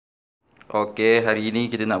Okey, hari ini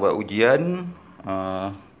kita nak buat ujian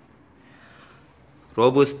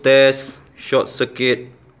robust test short circuit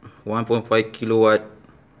 1.5 kilowatt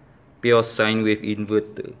pure sine wave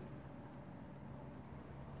inverter.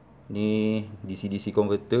 Ni DC-DC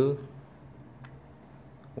converter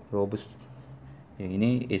robust. Yang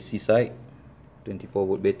ini AC side 24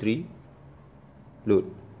 volt battery load.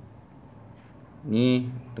 Ni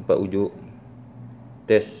tempat ujuk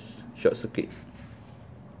test short circuit.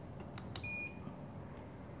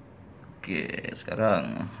 Okey,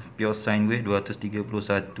 sekarang pure sine wave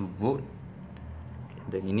 231 volt.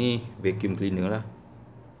 Dan ini vacuum cleaner lah.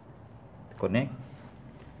 Connect.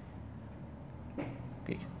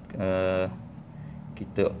 Okey,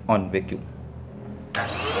 kita on vacuum.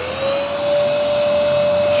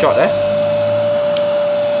 Short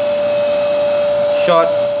short.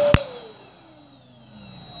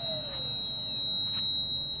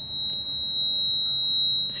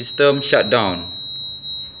 System shut down.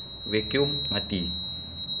 Vacuum mati.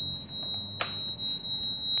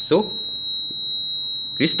 So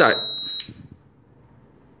restart.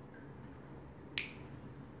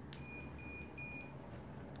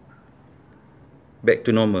 Back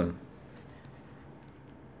to normal.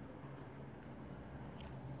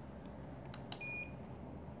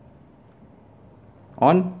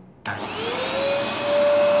 On.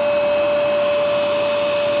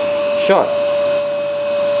 Short.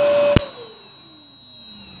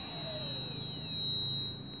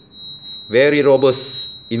 Very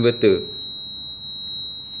robust inverter.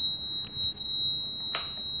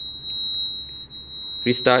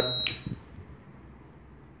 Restart.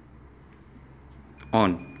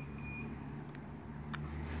 On.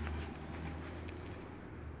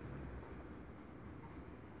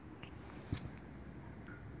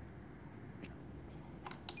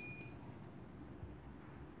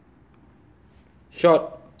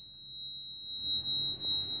 Short.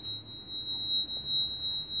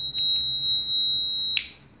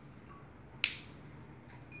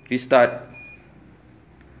 Restart.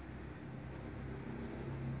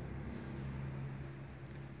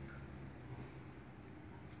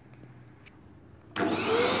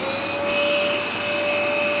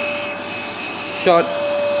 Short.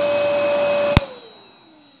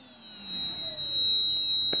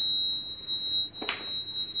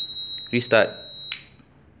 Restart.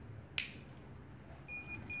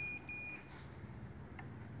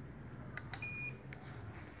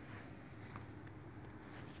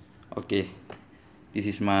 Okay, this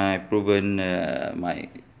is my proven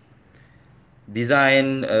my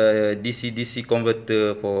design DC-DC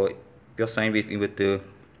converter for pure sine wave inverter.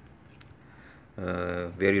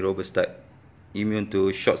 Very robust type, immune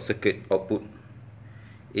to short circuit output,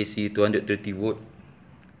 AC 230 volt,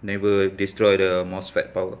 never destroy the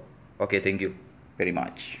MOSFET power. Okay, thank you very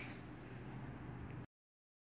much.